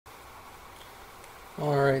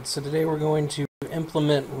Alright, so today we're going to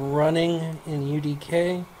implement running in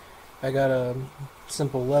UDK. I got a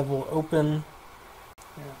simple level open.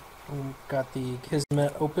 Got the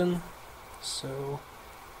Kismet open. So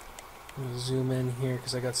I'm going to zoom in here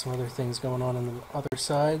because I got some other things going on the other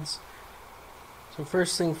sides. So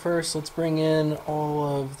first thing first, let's bring in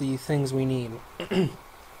all of the things we need.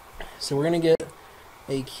 So we're going to get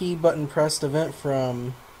a key button pressed event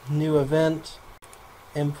from new event.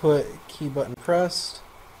 Input key button pressed.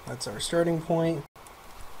 That's our starting point.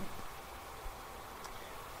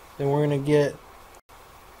 Then we're going to get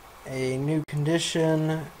a new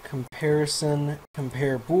condition, comparison,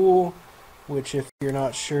 compare bool, which if you're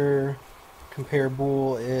not sure, compare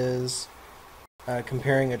bool is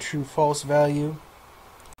comparing a true-false value.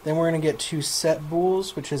 Then we're going to get two set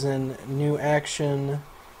bools, which is in new action,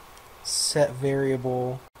 set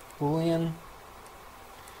variable, boolean.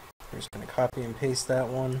 We're just going to copy and paste that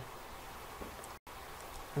one.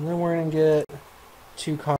 And then we're going to get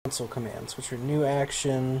two console commands, which are new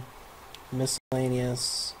action,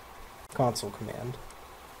 miscellaneous, console command.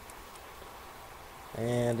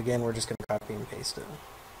 And again, we're just going to copy and paste it.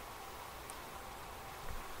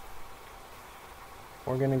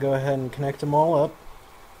 We're going to go ahead and connect them all up.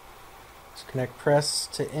 So connect press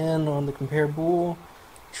to in on the compare bool.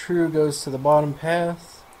 True goes to the bottom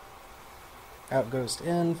path. Out goes to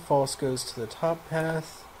in, false goes to the top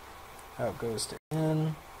path, out goes to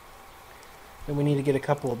in. Then we need to get a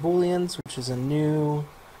couple of booleans, which is a new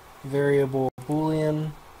variable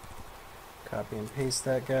boolean. Copy and paste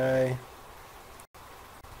that guy.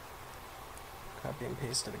 Copy and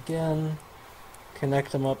paste it again.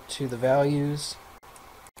 Connect them up to the values.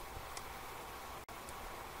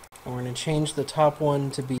 And we're going to change the top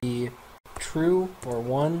one to be true or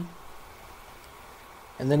 1.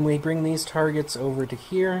 And then we bring these targets over to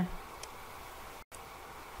here.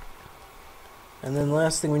 And then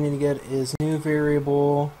last thing we need to get is new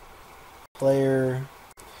variable player.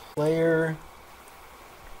 And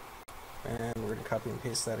we're going to copy and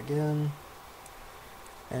paste that again.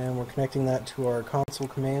 And we're connecting that to our console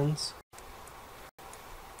commands.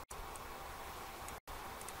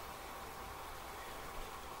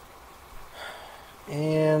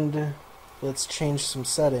 And let's change some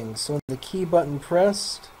settings. So in the key button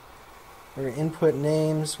pressed, we're going to input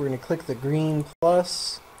names. We're going to click the green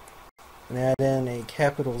plus and add in a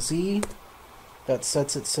capital Z. That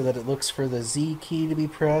sets it so that it looks for the Z key to be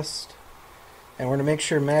pressed. And we're going to make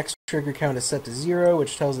sure max trigger count is set to 0,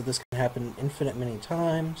 which tells it this can happen infinite many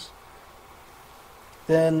times.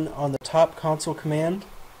 Then on the top console command,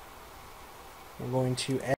 we're going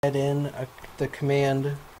to add in the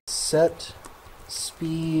command set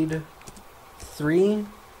speed 3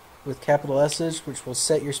 with capital S's, which will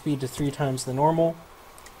set your speed to 3 times the normal.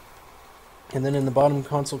 And then in the bottom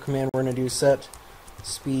console command, we're going to do set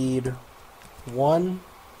speed 1,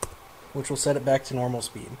 which will set it back to normal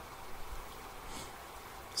speed.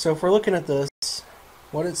 So if we're looking at this,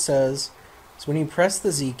 what it says is when you press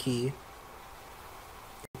the Z key,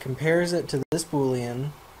 it compares it to this boolean,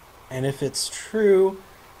 and if it's true,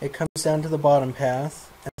 it comes down to the bottom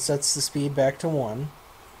path and sets the speed back to 1.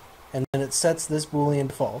 And then it sets this boolean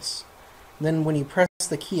to false. And then when you press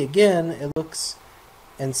the key again, it looks,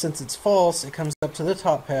 and since it's false, it comes up to the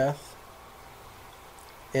top path.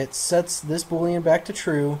 It sets this boolean back to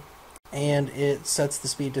true, and it sets the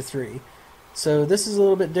speed to 3. So this is a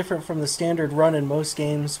little bit different from the standard run in most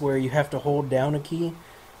games where you have to hold down a key.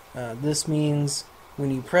 This means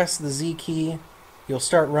when you press the Z key, you'll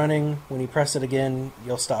start running. When you press it again,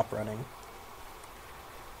 you'll stop running.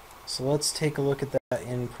 So let's take a look at that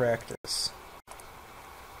in practice.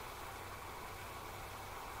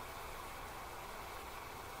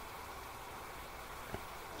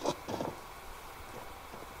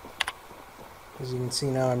 As you can see,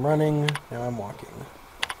 now I'm running, now I'm walking.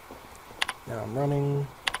 Now I'm running,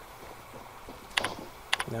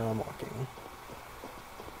 now I'm walking.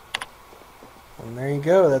 And there you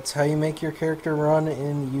go, that's how you make your character run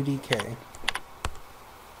in UDK.